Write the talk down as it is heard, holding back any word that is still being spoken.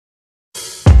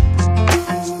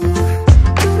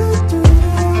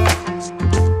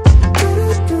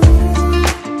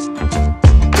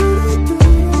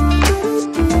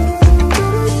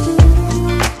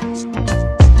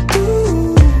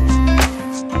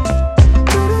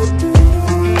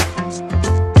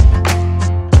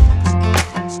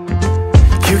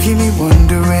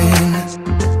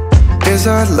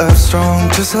strong,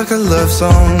 just like a love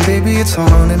song. Baby, it's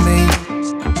haunting me.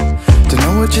 Don't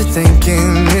know what you're thinking.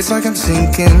 It's like I'm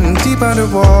sinking deep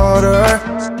underwater.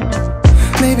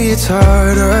 Maybe it's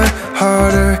harder,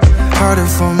 harder, harder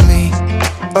for me.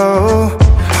 Oh,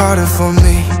 harder for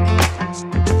me.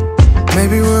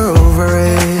 Maybe we're over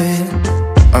it,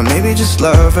 or maybe just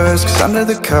lovers. Cause under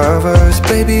the covers,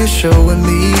 baby, you're showing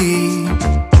me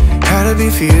how to be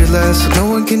fearless so no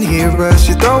one can hear us.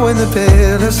 You're throwing the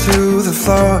pillars through the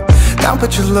floor. Now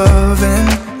put your loving,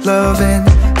 loving,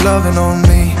 loving on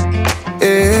me.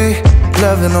 Eh,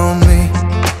 loving on me.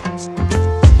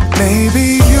 Maybe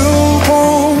you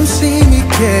won't see me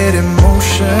get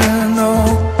emotional,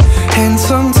 and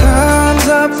sometimes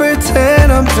I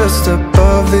pretend I'm just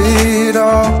above it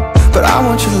all. But I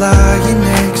want you lying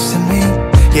next to me.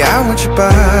 Yeah, I want your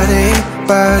body,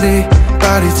 body,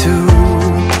 body too.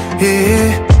 Yeah,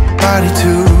 body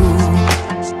too.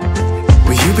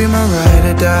 Will you be my ride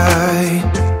or die?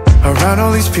 Around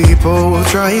all these people, we'll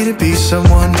try to be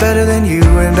someone better than you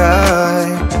and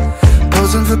I.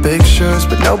 Posing for pictures,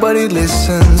 but nobody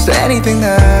listens to anything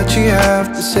that you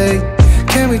have to say.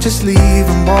 Can we just leave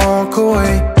and walk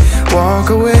away? Walk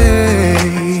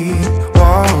away,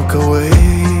 walk away.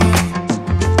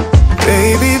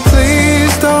 Baby,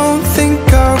 please don't think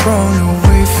I run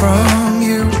away from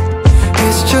you.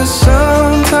 It's just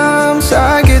sometimes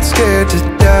I get scared to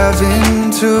dive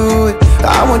into it.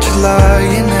 I want you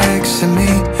lying next to me.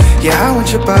 Yeah, I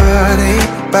want your body,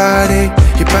 body,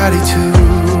 your body too.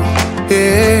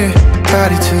 Yeah,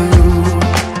 body too.